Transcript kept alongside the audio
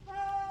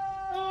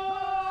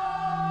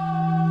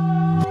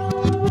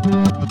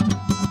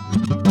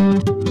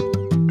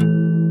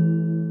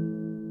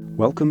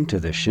Welcome to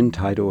the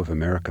Shintaido of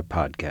America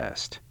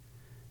podcast.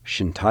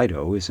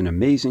 Shintaido is an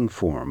amazing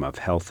form of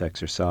health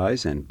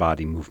exercise and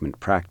body movement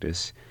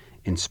practice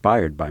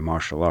inspired by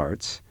martial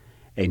arts,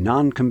 a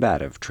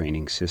non-combative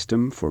training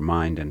system for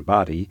mind and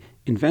body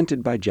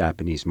invented by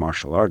Japanese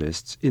martial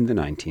artists in the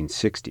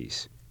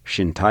 1960s.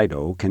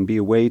 Shintaido can be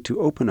a way to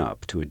open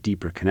up to a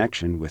deeper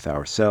connection with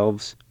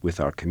ourselves,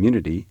 with our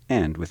community,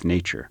 and with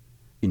nature.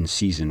 In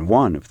Season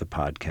 1 of the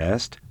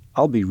podcast,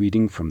 I'll be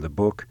reading from the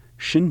book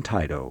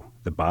Shintaido,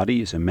 The Body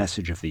is a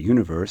Message of the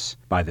Universe,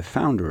 by the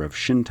founder of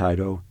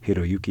Shintaido,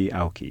 Hiroyuki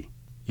Aoki.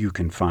 You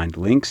can find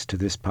links to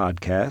this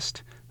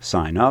podcast,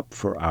 sign up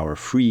for our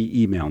free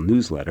email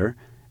newsletter,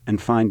 and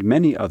find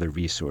many other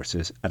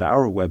resources at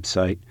our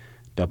website,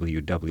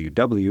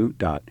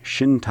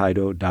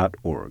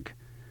 www.shintaido.org.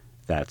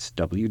 That's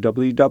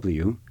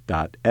www.shintaido.org.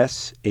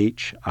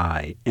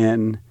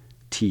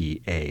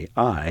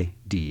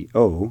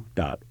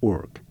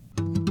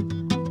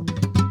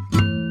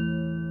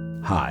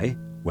 Hi,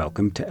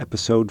 welcome to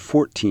episode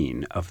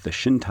 14 of the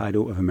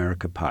Shintaido of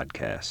America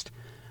podcast.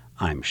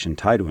 I'm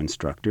Shintaido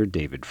instructor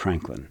David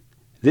Franklin.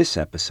 This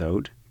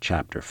episode,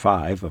 chapter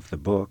 5 of the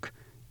book,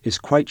 is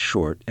quite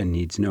short and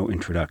needs no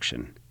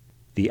introduction.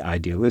 The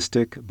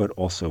idealistic but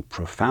also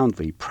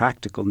profoundly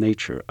practical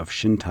nature of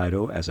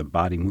Shintaido as a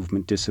body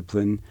movement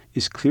discipline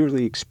is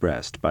clearly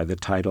expressed by the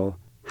title,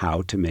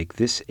 How to Make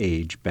This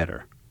Age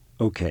Better.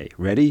 Okay,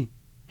 ready?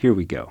 Here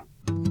we go.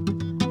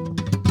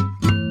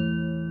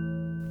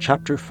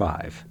 Chapter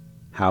 5,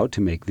 How to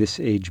Make This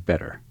Age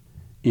Better.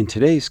 In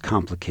today's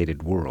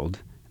complicated world,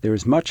 there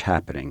is much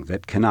happening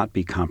that cannot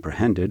be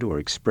comprehended or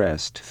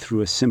expressed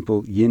through a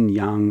simple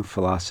yin-yang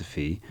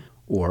philosophy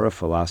or a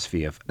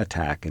philosophy of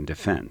attack and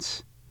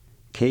defense.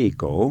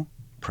 Keiko,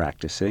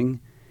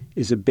 practicing,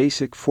 is a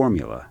basic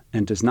formula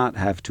and does not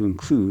have to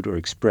include or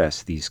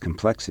express these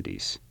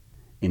complexities.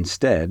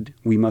 Instead,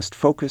 we must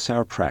focus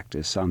our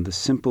practice on the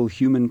simple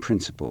human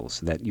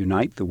principles that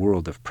unite the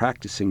world of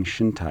practicing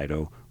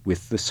Shintaido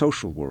with the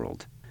social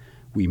world.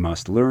 We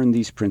must learn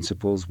these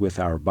principles with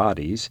our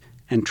bodies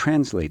and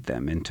translate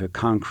them into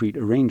concrete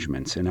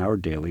arrangements in our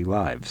daily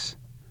lives.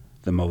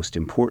 The most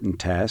important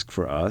task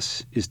for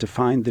us is to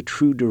find the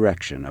true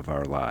direction of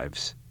our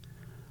lives.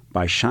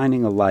 By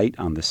shining a light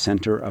on the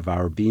center of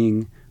our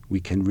being, we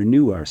can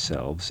renew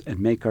ourselves and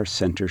make our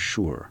center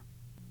sure.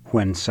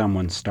 When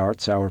someone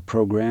starts our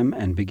program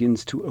and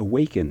begins to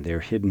awaken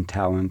their hidden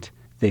talent,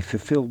 they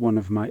fulfill one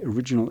of my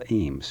original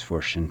aims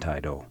for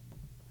Shintaido.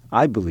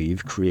 I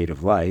believe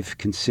creative life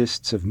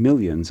consists of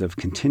millions of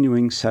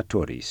continuing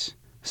satoris.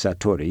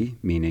 Satori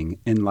meaning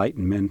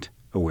enlightenment,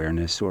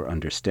 awareness, or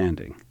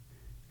understanding.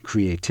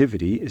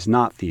 Creativity is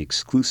not the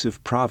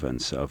exclusive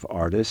province of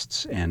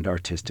artists and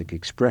artistic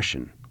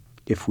expression.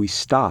 If we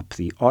stop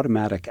the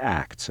automatic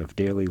acts of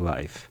daily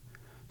life,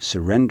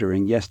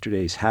 surrendering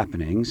yesterday's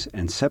happenings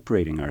and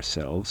separating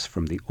ourselves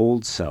from the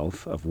old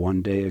self of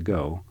one day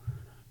ago,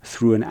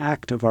 through an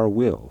act of our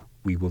will,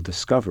 we will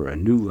discover a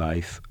new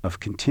life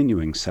of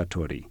continuing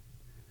satori.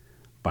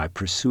 By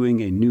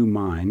pursuing a new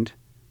mind,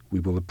 we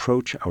will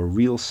approach our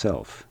real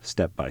self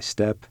step by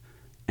step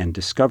and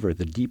discover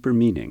the deeper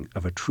meaning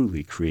of a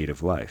truly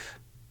creative life.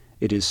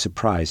 It is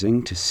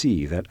surprising to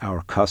see that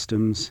our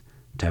customs,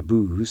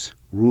 taboos,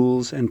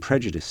 rules, and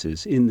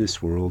prejudices in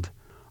this world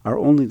are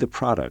only the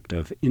product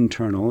of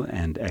internal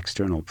and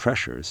external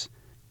pressures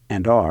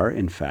and are,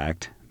 in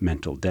fact,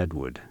 mental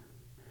deadwood.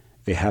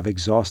 They have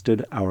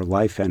exhausted our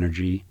life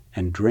energy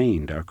and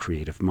drained our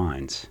creative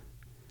minds.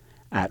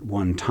 At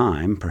one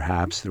time,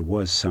 perhaps there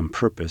was some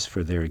purpose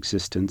for their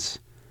existence,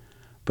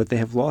 but they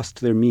have lost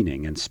their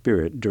meaning and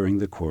spirit during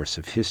the course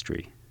of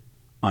history.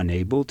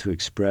 Unable to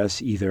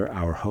express either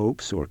our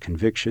hopes or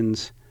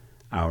convictions,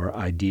 our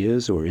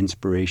ideas or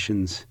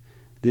inspirations,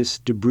 this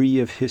debris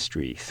of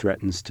history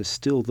threatens to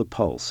still the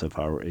pulse of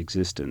our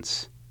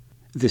existence.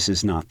 This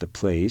is not the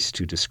place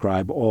to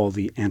describe all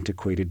the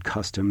antiquated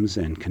customs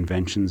and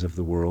conventions of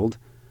the world,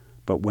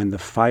 but when the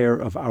fire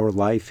of our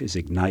life is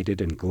ignited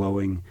and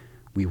glowing,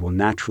 we will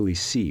naturally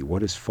see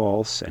what is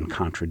false and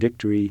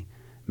contradictory,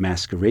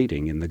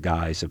 masquerading in the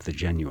guise of the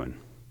genuine.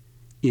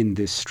 In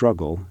this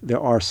struggle,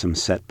 there are some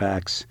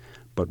setbacks,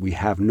 but we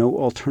have no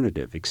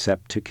alternative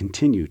except to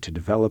continue to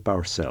develop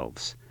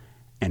ourselves.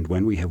 And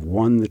when we have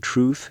won the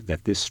truth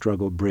that this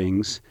struggle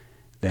brings,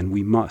 then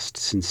we must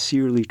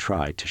sincerely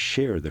try to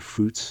share the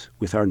fruits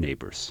with our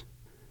neighbors.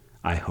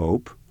 I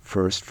hope,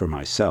 first for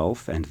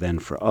myself and then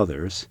for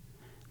others,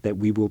 that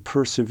we will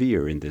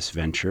persevere in this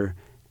venture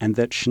and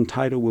that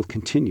Shintaido will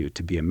continue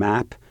to be a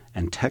map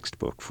and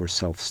textbook for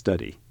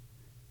self-study.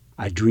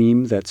 I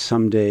dream that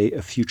someday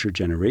a future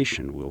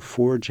generation will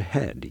forge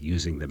ahead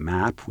using the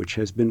map which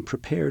has been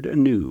prepared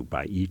anew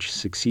by each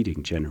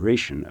succeeding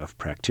generation of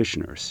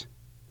practitioners.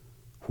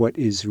 What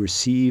is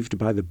received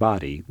by the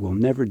body will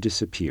never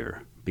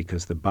disappear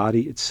because the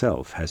body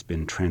itself has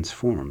been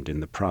transformed in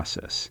the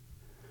process.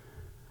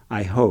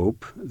 I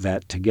hope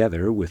that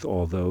together with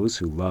all those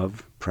who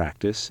love,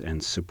 practice,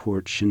 and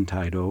support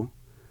Shintaido,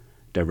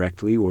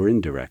 directly or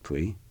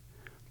indirectly,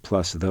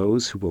 plus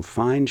those who will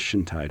find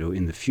Shintaido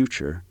in the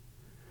future,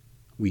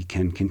 we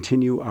can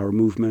continue our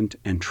movement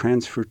and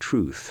transfer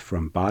truth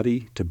from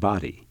body to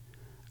body,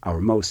 our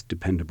most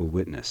dependable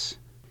witness.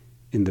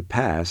 In the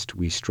past,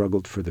 we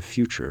struggled for the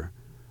future,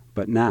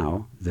 but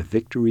now the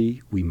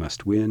victory we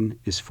must win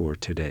is for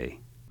today.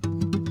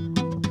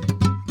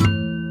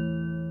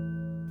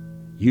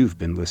 You've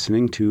been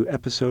listening to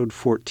episode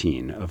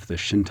 14 of the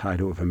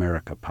Shintaido of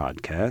America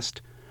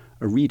podcast,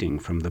 a reading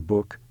from the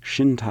book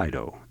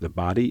Shintaido, The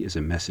Body is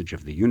a Message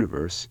of the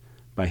Universe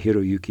by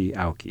Hiroyuki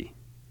Aoki.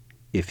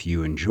 If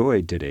you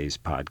enjoyed today's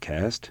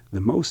podcast,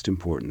 the most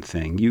important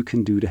thing you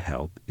can do to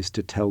help is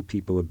to tell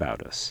people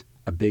about us.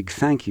 A big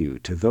thank you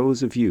to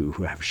those of you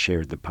who have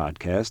shared the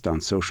podcast on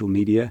social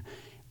media,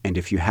 and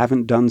if you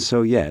haven't done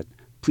so yet,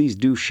 please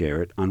do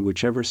share it on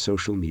whichever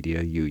social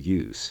media you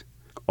use.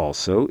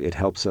 Also, it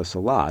helps us a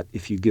lot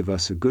if you give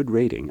us a good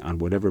rating on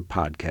whatever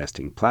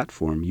podcasting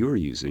platform you're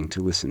using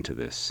to listen to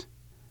this.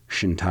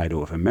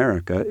 Shintaido of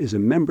America is a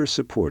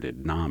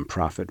member-supported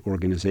nonprofit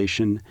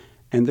organization,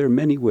 and there are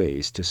many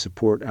ways to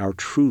support our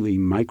truly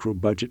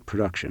micro-budget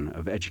production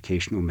of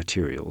educational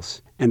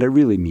materials. And I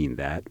really mean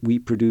that. We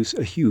produce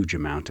a huge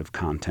amount of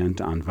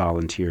content on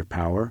volunteer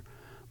power,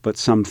 but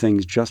some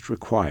things just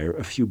require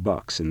a few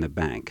bucks in the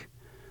bank.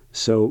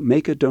 So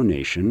make a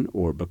donation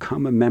or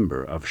become a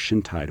member of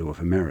Shintaido of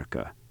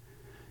America.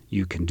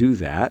 You can do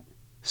that,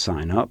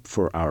 sign up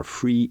for our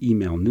free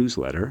email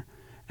newsletter,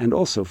 and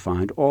also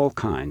find all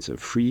kinds of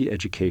free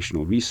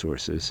educational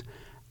resources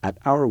at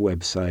our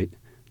website,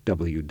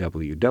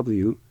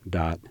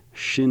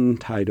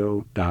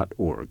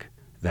 www.shintaido.org.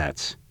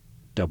 That's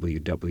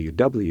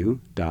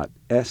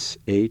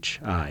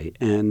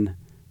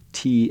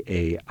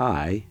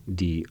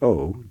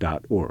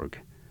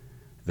www.shintaido.org.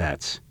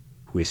 That's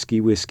whiskey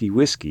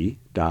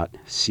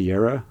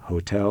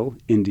Hotel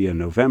India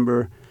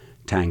November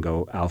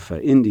Tango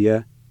Alpha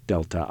India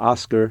Delta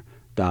Oscar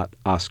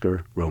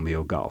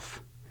Romeo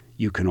Golf.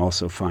 You can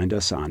also find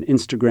us on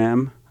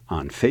Instagram,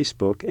 on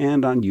Facebook,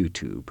 and on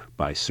YouTube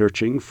by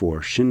searching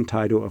for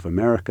Shintaido of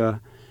America,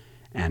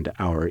 and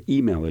our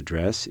email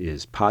address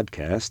is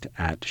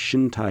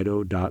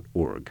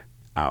podcast@shintaido.org.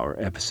 Our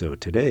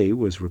episode today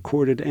was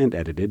recorded and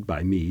edited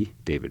by me,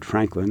 David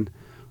Franklin,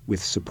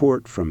 with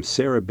support from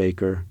Sarah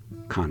Baker,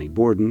 Connie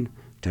Borden,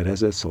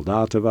 Teresa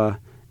Soldatova,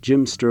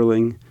 Jim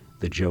Sterling,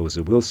 the Joe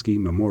Zawilski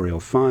Memorial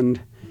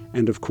Fund,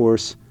 and of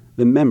course,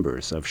 the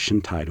members of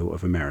Shintaido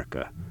of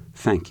America.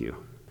 Thank you.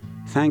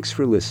 Thanks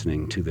for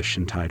listening to the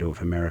Shintaido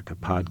of America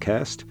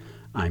podcast.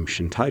 I'm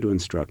Shintaido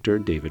instructor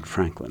David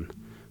Franklin.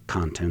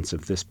 Contents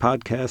of this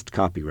podcast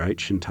copyright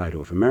Shintaido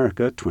of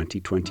America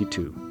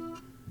 2022.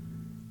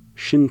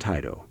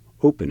 Shintaido,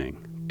 opening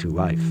to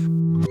life.